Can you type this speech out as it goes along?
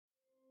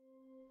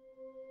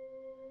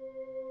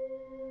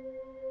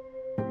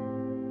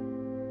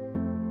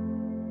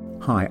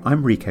Hi,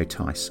 I'm Rico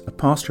Tice, a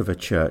pastor of a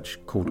church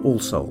called All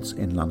Souls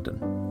in London.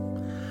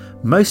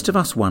 Most of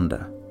us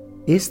wonder,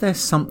 is there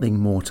something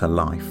more to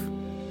life?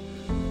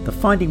 The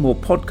Finding More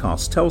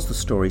podcast tells the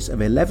stories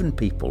of 11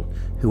 people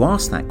who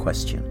asked that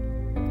question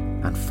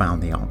and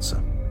found the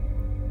answer.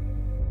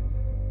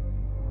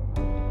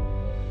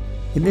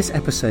 In this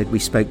episode, we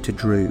spoke to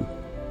Drew.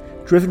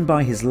 Driven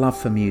by his love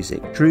for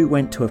music, Drew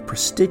went to a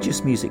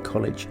prestigious music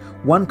college,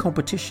 won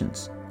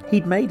competitions.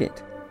 He'd made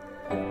it.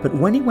 But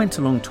when he went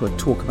along to a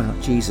talk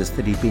about Jesus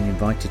that he'd been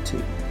invited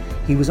to,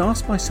 he was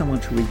asked by someone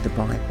to read the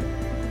Bible.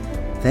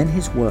 Then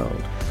his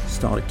world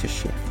started to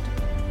shift.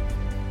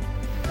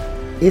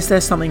 Is there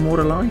something more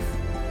to life?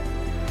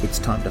 It's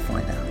time to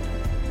find out.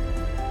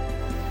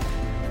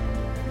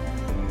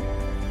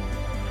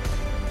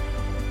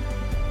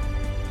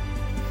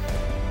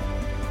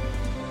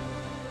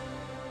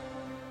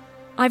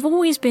 I've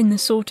always been the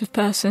sort of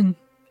person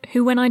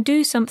who, when I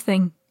do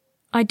something,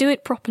 I do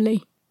it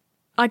properly.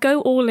 I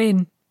go all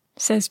in,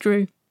 says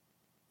Drew.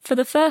 For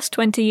the first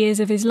 20 years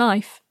of his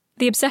life,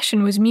 the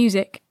obsession was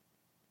music.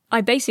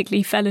 I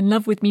basically fell in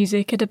love with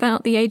music at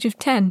about the age of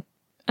 10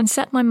 and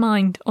set my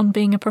mind on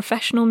being a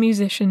professional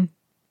musician.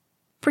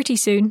 Pretty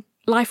soon,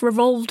 life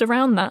revolved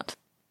around that.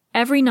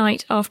 Every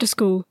night after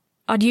school,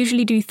 I'd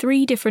usually do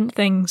 3 different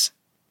things: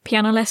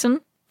 piano lesson,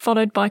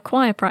 followed by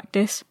choir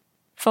practice,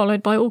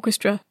 followed by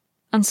orchestra,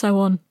 and so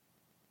on.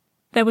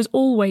 There was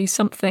always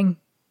something.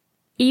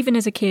 Even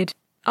as a kid,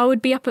 I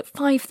would be up at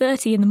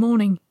 5:30 in the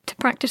morning to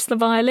practice the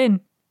violin.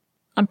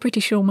 I'm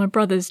pretty sure my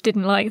brothers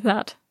didn't like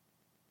that.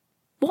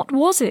 What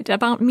was it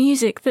about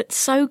music that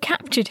so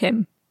captured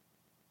him?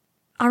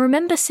 I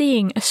remember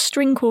seeing a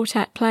string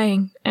quartet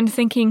playing and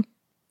thinking,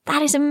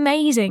 that is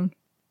amazing.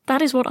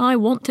 That is what I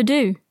want to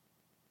do.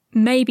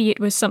 Maybe it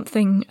was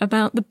something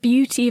about the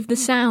beauty of the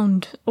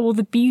sound or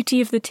the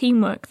beauty of the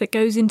teamwork that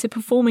goes into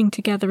performing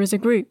together as a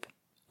group.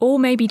 Or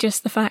maybe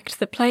just the fact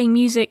that playing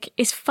music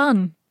is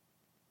fun.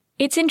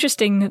 It's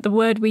interesting that the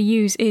word we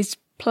use is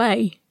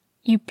play.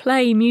 You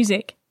play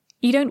music.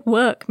 You don't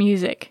work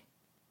music.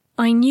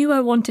 I knew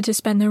I wanted to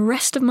spend the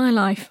rest of my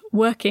life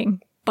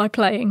working by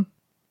playing.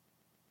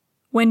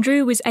 When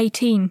Drew was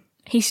 18,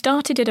 he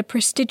started at a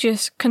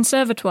prestigious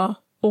conservatoire,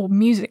 or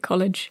music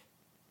college.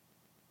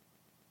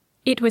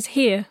 It was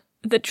here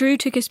that Drew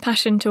took his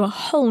passion to a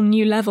whole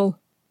new level.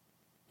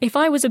 If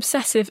I was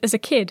obsessive as a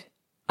kid,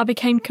 I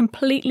became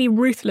completely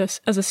ruthless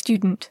as a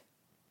student.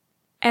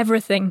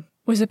 Everything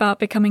was about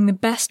becoming the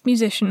best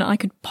musician I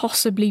could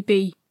possibly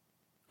be.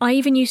 I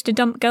even used to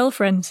dump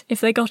girlfriends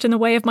if they got in the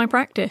way of my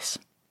practice.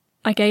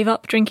 I gave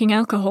up drinking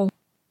alcohol.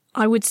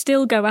 I would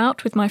still go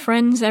out with my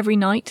friends every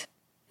night,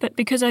 but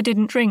because I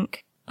didn't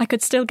drink, I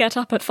could still get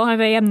up at 5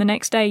 a.m. the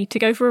next day to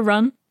go for a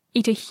run,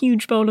 eat a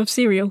huge bowl of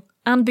cereal,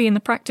 and be in the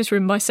practice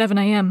room by 7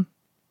 a.m.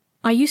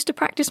 I used to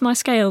practice my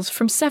scales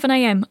from 7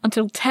 a.m.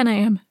 until 10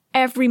 a.m.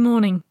 every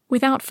morning,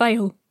 without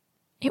fail.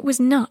 It was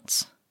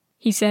nuts,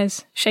 he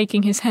says,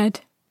 shaking his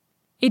head.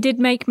 It did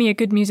make me a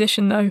good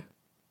musician, though.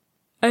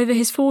 Over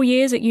his 4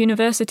 years at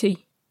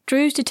university,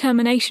 Drew's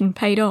determination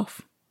paid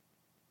off.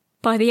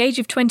 By the age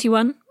of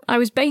 21, I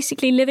was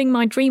basically living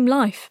my dream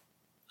life.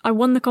 I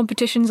won the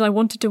competitions I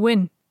wanted to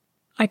win.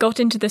 I got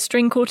into the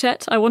string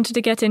quartet I wanted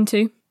to get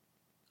into.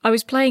 I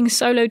was playing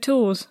solo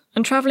tours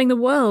and travelling the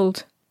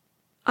world.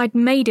 I'd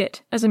made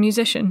it as a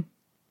musician.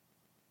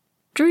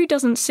 Drew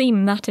doesn't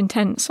seem that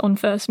intense on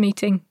first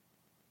meeting.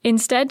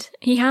 Instead,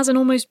 he has an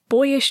almost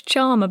boyish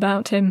charm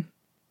about him.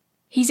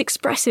 He's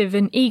expressive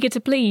and eager to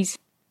please,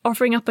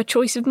 offering up a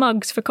choice of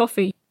mugs for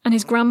coffee and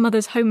his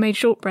grandmother's homemade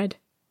shortbread.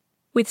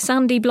 With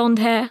sandy blonde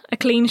hair, a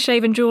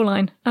clean-shaven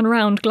jawline, and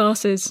round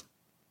glasses.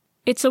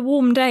 It's a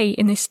warm day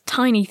in this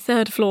tiny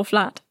third-floor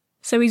flat,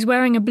 so he's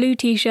wearing a blue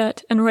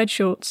t-shirt and red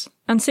shorts,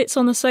 and sits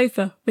on the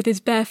sofa with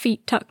his bare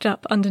feet tucked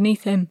up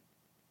underneath him.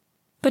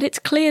 But it's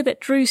clear that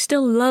Drew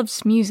still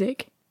loves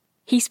music.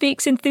 He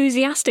speaks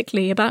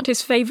enthusiastically about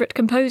his favourite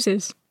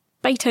composers,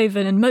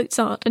 Beethoven and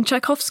Mozart and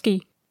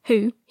Tchaikovsky,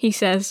 who, he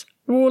says,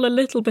 were all a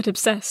little bit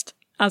obsessed,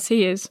 as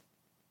he is.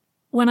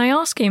 When I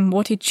ask him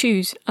what he'd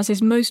choose as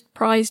his most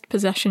prized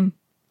possession,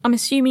 I'm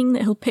assuming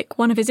that he'll pick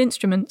one of his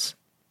instruments.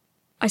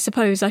 I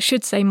suppose I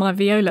should say my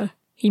viola,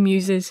 he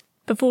muses,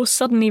 before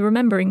suddenly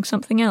remembering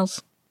something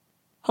else.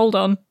 Hold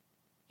on.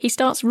 He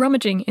starts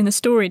rummaging in the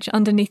storage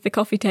underneath the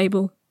coffee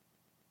table.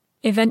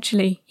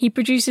 Eventually, he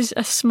produces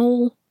a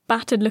small,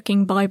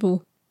 battered-looking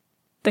Bible.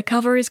 The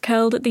cover is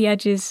curled at the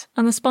edges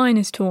and the spine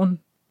is torn.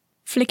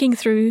 Flicking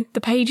through, the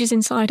pages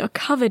inside are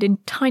covered in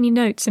tiny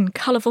notes and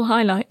colourful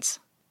highlights.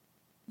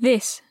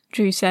 This,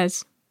 Drew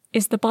says,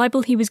 is the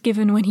Bible he was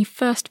given when he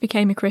first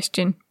became a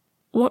Christian.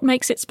 What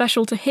makes it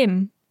special to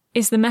him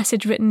is the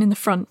message written in the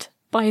front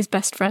by his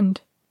best friend.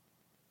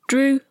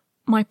 Drew,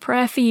 my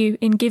prayer for you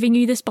in giving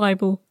you this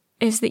Bible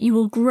is that you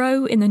will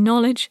grow in the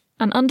knowledge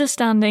and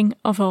understanding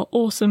of our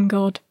awesome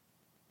God.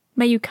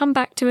 May you come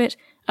back to it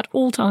at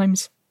all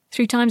times,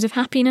 through times of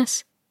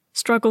happiness,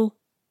 struggle,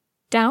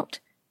 doubt,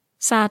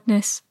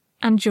 sadness,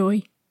 and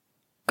joy.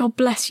 God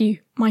bless you,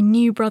 my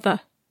new brother,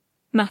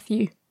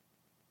 Matthew.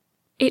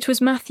 It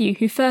was Matthew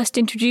who first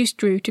introduced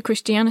Drew to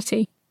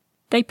Christianity.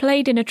 They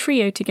played in a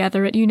trio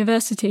together at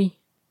university.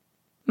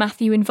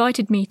 Matthew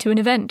invited me to an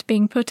event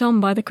being put on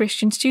by the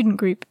Christian student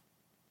group.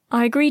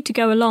 I agreed to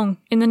go along,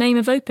 in the name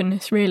of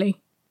openness, really.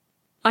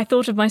 I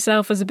thought of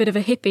myself as a bit of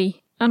a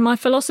hippie, and my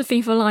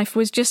philosophy for life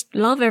was just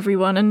love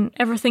everyone and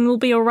everything will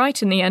be all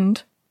right in the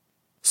end.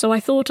 So I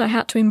thought I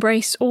had to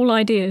embrace all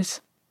ideas.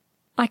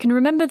 I can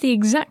remember the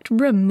exact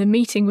room the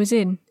meeting was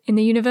in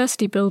the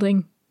university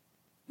building.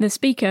 The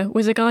speaker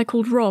was a guy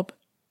called Rob,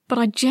 but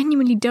I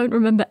genuinely don't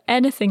remember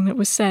anything that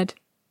was said,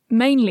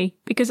 mainly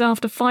because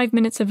after 5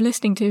 minutes of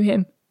listening to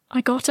him,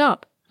 I got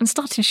up and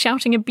started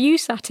shouting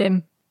abuse at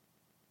him.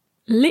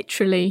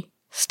 Literally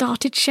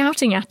started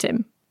shouting at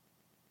him.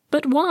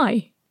 But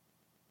why?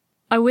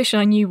 I wish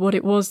I knew what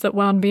it was that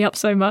wound me up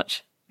so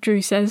much,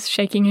 Drew says,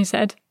 shaking his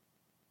head.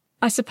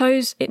 I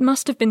suppose it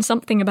must have been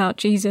something about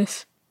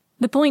Jesus.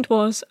 The point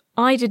was,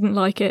 I didn't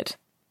like it.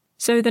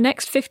 So the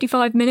next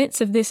 55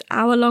 minutes of this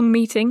hour-long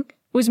meeting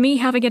was me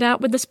having it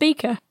out with the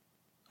speaker.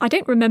 I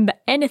don't remember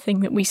anything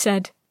that we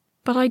said,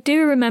 but I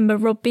do remember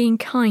Rob being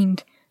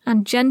kind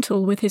and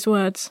gentle with his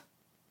words.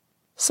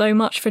 So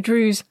much for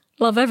Drew's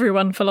love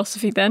everyone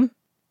philosophy then.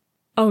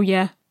 Oh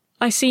yeah,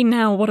 I see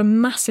now what a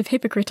massive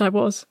hypocrite I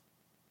was.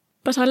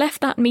 But I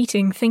left that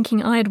meeting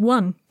thinking I had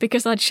won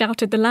because I'd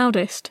shouted the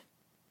loudest.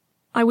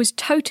 I was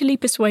totally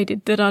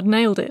persuaded that I'd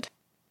nailed it.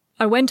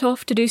 I went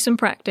off to do some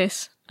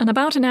practice, and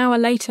about an hour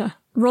later,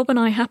 Rob and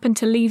I happened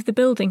to leave the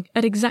building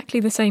at exactly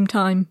the same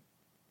time.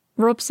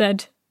 Rob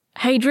said,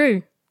 "Hey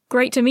Drew,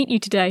 great to meet you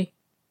today."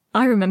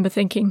 I remember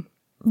thinking,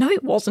 "No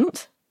it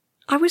wasn't.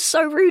 I was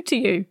so rude to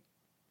you."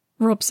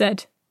 Rob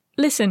said,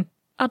 "Listen,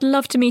 I'd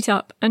love to meet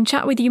up and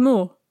chat with you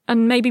more,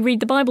 and maybe read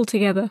the Bible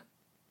together."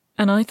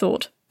 And I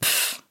thought,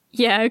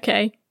 yeah,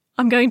 okay,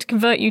 I'm going to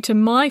convert you to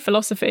my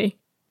philosophy.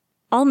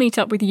 I'll meet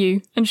up with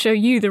you and show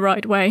you the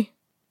right way.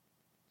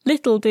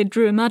 Little did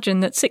Drew imagine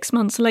that 6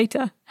 months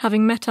later,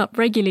 having met up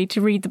regularly to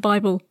read the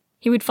Bible,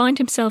 he would find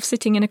himself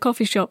sitting in a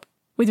coffee shop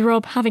with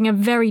Rob having a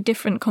very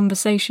different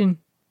conversation.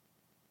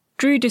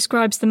 Drew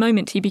describes the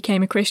moment he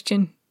became a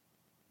Christian.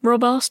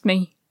 Rob asked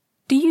me,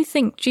 "Do you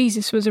think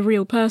Jesus was a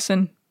real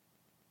person?"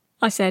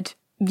 I said,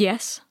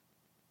 "Yes."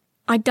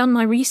 I'd done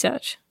my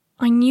research.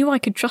 I knew I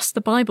could trust the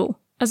Bible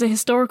as a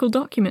historical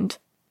document.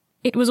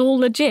 It was all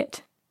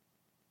legit.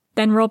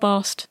 Then Rob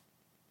asked,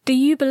 "Do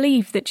you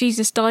believe that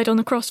Jesus died on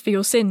the cross for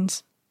your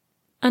sins?"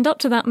 And up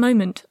to that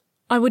moment,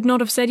 I would not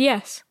have said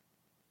yes.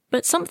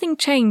 But something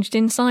changed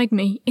inside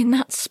me in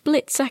that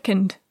split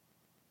second.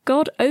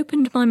 God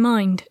opened my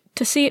mind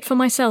to see it for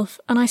myself,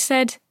 and I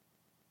said,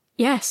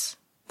 "Yes,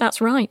 that's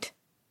right."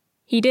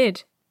 He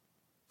did.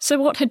 So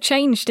what had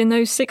changed in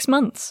those 6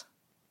 months?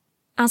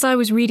 As I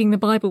was reading the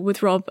Bible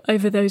with Rob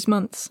over those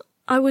months,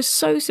 I was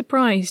so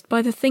surprised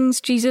by the things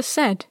Jesus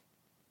said.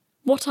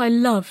 What I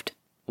loved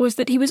was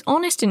that he was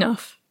honest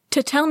enough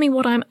to tell me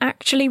what I'm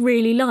actually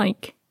really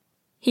like.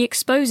 He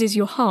exposes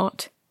your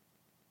heart.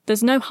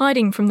 There's no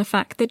hiding from the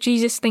fact that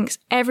Jesus thinks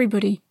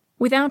everybody,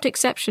 without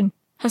exception,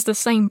 has the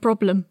same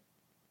problem.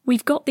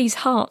 We've got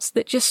these hearts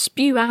that just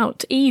spew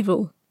out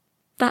evil.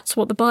 That's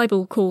what the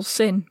Bible calls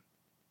sin.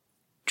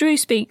 Drew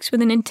speaks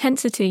with an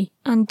intensity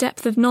and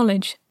depth of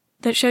knowledge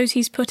that shows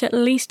he's put at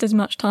least as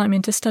much time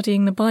into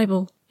studying the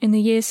Bible in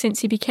the years since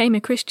he became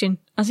a Christian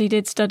as he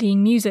did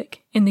studying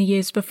music in the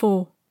years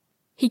before.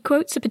 He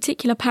quotes a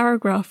particular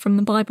paragraph from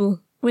the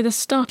Bible with a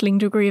startling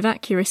degree of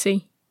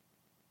accuracy.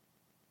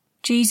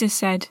 Jesus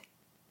said,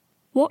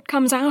 "What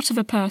comes out of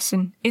a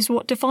person is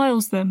what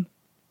defiles them.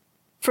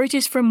 For it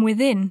is from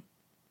within,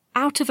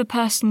 out of a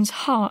person's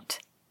heart,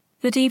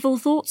 that evil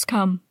thoughts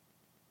come.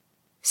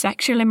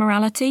 Sexual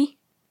immorality,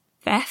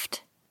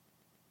 theft,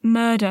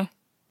 murder,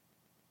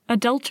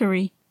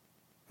 adultery,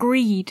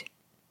 greed,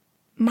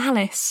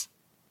 malice,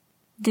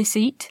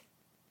 deceit,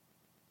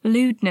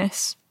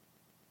 lewdness,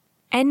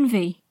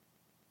 envy,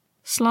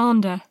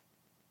 slander,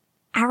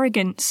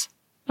 arrogance,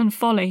 and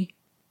folly.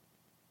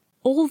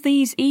 All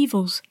these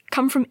evils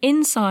come from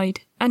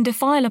inside and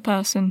defile a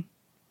person."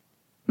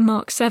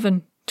 Mark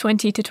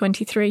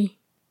 7:20-23.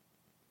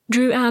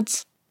 Drew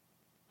adds,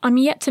 "I'm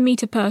yet to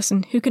meet a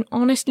person who can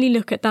honestly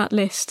look at that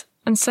list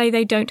and say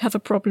they don't have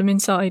a problem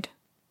inside.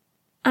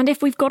 And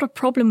if we've got a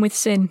problem with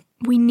sin,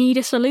 we need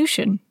a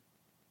solution.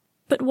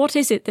 But what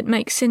is it that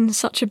makes sin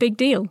such a big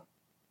deal?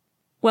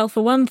 Well,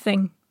 for one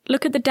thing,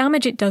 look at the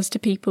damage it does to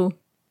people.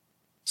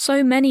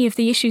 So many of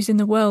the issues in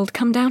the world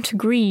come down to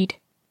greed.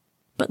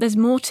 But there's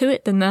more to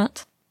it than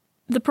that.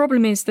 The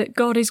problem is that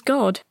God is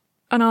God,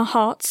 and our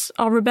hearts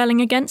are rebelling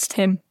against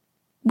him.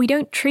 We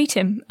don't treat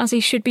him as he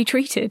should be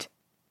treated,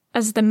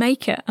 as the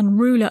maker and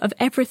ruler of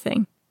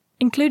everything,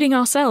 including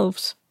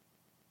ourselves.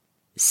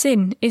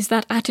 Sin is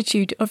that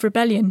attitude of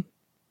rebellion,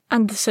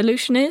 and the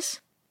solution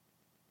is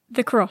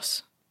the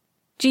cross.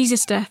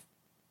 Jesus' death,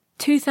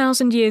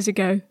 2,000 years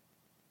ago.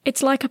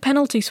 It's like a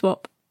penalty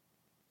swap.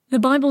 The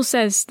Bible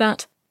says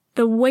that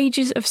the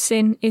wages of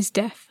sin is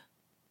death.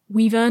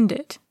 We've earned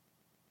it.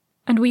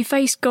 And we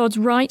face God's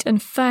right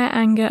and fair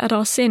anger at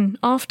our sin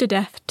after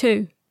death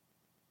too.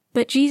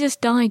 but Jesus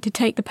died to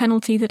take the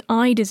penalty that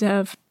I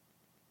deserve.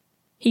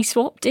 He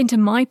swapped into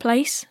my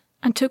place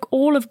and took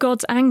all of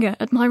God's anger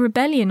at my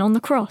rebellion on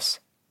the cross,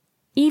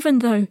 even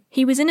though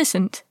he was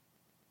innocent.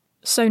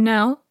 So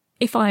now,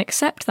 if I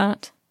accept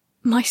that,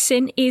 my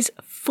sin is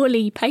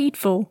fully paid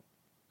for.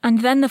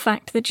 And then the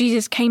fact that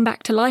Jesus came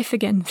back to life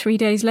again 3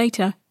 days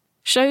later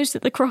shows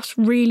that the cross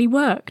really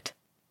worked.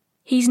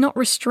 He's not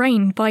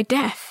restrained by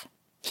death.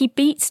 He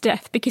beats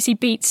death because he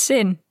beats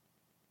sin.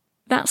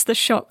 That's the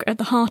shock at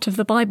the heart of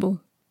the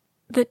Bible.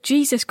 That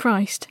Jesus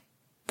Christ,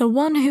 the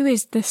one who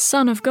is the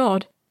Son of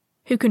God,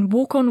 who can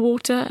walk on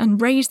water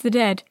and raise the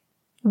dead,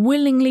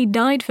 willingly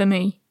died for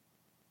me.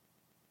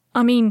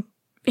 I mean,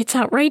 it's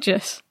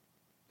outrageous.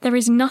 There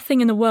is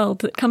nothing in the world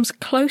that comes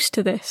close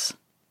to this.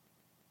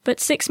 But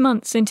 6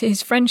 months into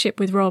his friendship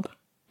with Rob,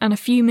 and a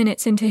few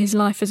minutes into his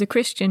life as a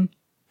Christian,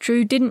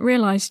 Drew didn't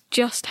realise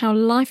just how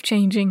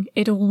life-changing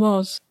it all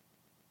was.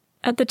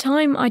 At the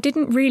time, I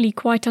didn't really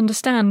quite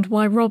understand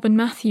why Rob and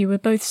Matthew were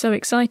both so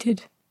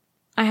excited.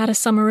 I had a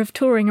summer of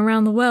touring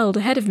around the world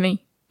ahead of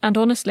me, and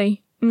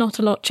honestly, not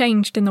a lot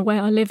changed in the way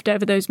I lived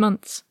over those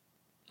months.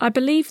 I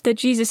believed that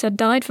Jesus had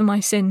died for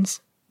my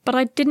sins, but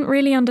I didn't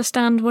really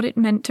understand what it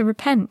meant to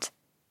repent,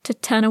 to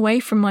turn away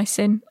from my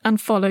sin and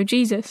follow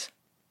Jesus.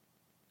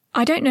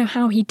 I don't know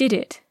how he did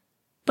it,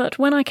 but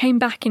when I came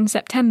back in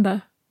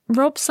September,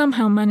 Rob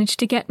somehow managed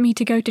to get me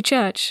to go to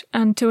church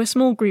and to a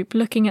small group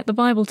looking at the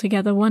Bible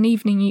together one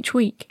evening each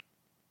week.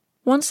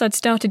 Once I'd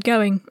started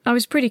going, I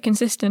was pretty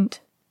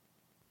consistent.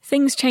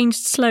 Things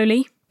changed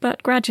slowly,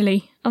 but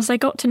gradually, as I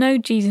got to know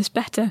Jesus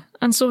better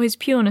and saw his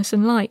pureness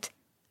and light,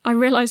 I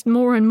realised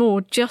more and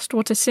more just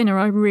what a sinner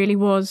I really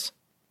was.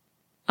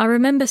 I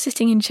remember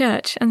sitting in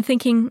church and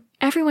thinking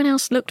everyone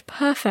else looked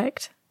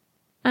perfect,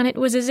 and it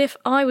was as if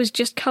I was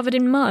just covered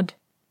in mud.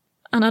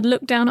 And I'd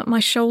look down at my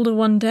shoulder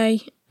one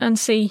day and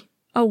see,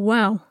 oh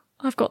wow,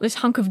 I've got this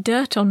hunk of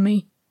dirt on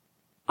me.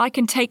 I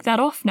can take that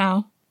off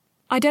now.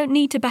 I don't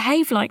need to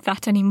behave like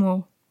that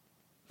anymore.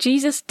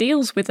 Jesus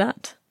deals with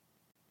that.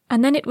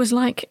 And then it was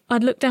like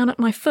I'd look down at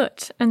my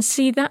foot and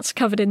see that's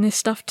covered in this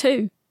stuff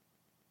too.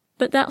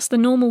 But that's the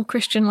normal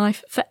Christian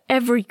life for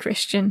every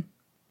Christian.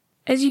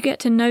 As you get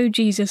to know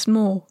Jesus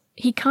more,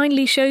 he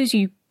kindly shows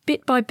you,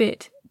 bit by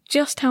bit,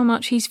 just how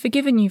much he's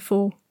forgiven you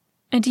for,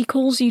 and he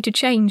calls you to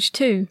change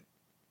too.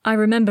 I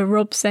remember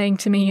Rob saying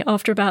to me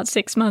after about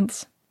 6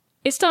 months,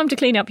 "It's time to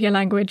clean up your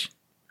language."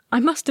 I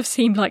must have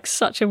seemed like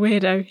such a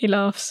weirdo, he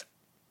laughs.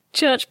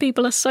 Church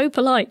people are so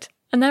polite,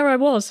 and there I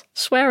was,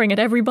 swearing at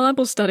every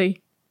Bible study.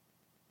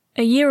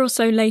 A year or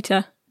so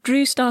later,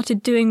 Drew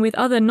started doing with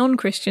other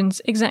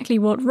non-Christians exactly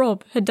what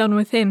Rob had done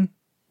with him,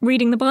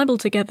 reading the Bible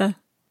together.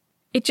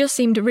 It just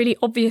seemed a really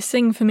obvious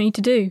thing for me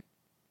to do.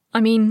 I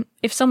mean,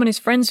 if someone is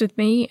friends with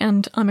me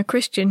and I'm a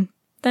Christian,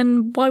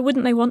 then why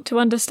wouldn't they want to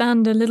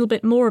understand a little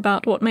bit more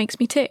about what makes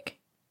me tick?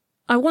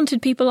 I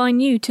wanted people I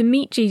knew to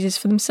meet Jesus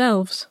for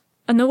themselves,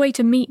 and the way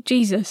to meet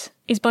Jesus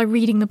is by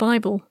reading the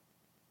Bible.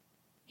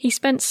 He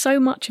spent so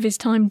much of his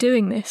time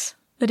doing this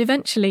that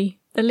eventually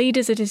the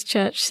leaders at his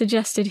church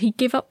suggested he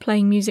give up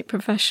playing music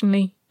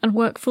professionally and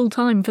work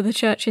full-time for the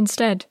church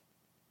instead.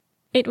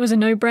 It was a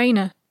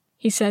no-brainer,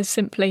 he says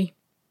simply.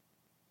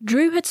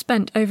 Drew had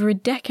spent over a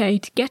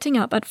decade getting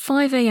up at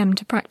 5 a.m.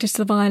 to practice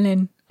the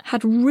violin,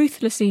 had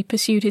ruthlessly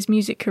pursued his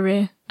music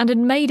career, and had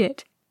made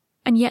it,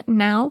 and yet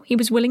now he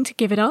was willing to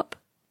give it up?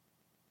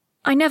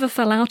 I never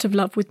fell out of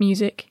love with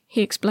music,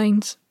 he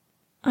explains.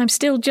 I'm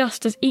still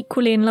just as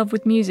equally in love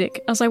with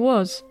music as I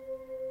was.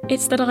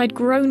 It's that I'd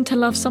grown to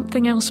love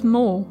something else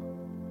more.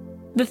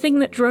 The thing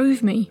that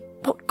drove me,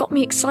 what got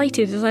me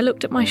excited as I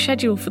looked at my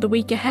schedule for the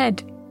week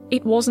ahead,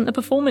 it wasn't the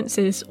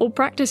performances or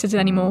practices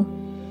anymore.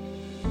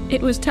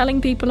 It was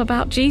telling people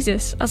about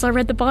Jesus as I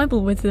read the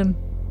Bible with them.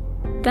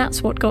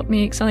 That's what got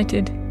me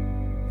excited.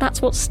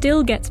 That's what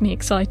still gets me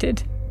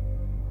excited.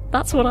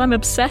 That's what I'm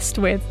obsessed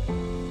with.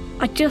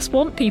 I just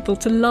want people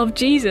to love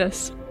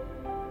Jesus.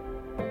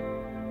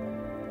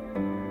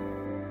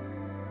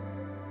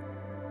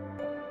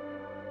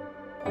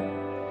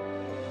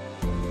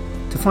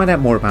 To find out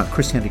more about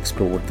Christianity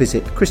Explored,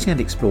 visit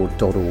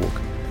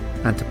christianityexplored.org,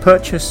 and to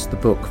purchase the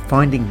book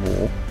Finding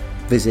More,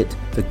 visit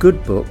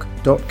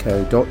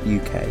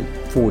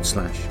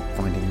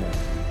thegoodbook.co.uk/finding more.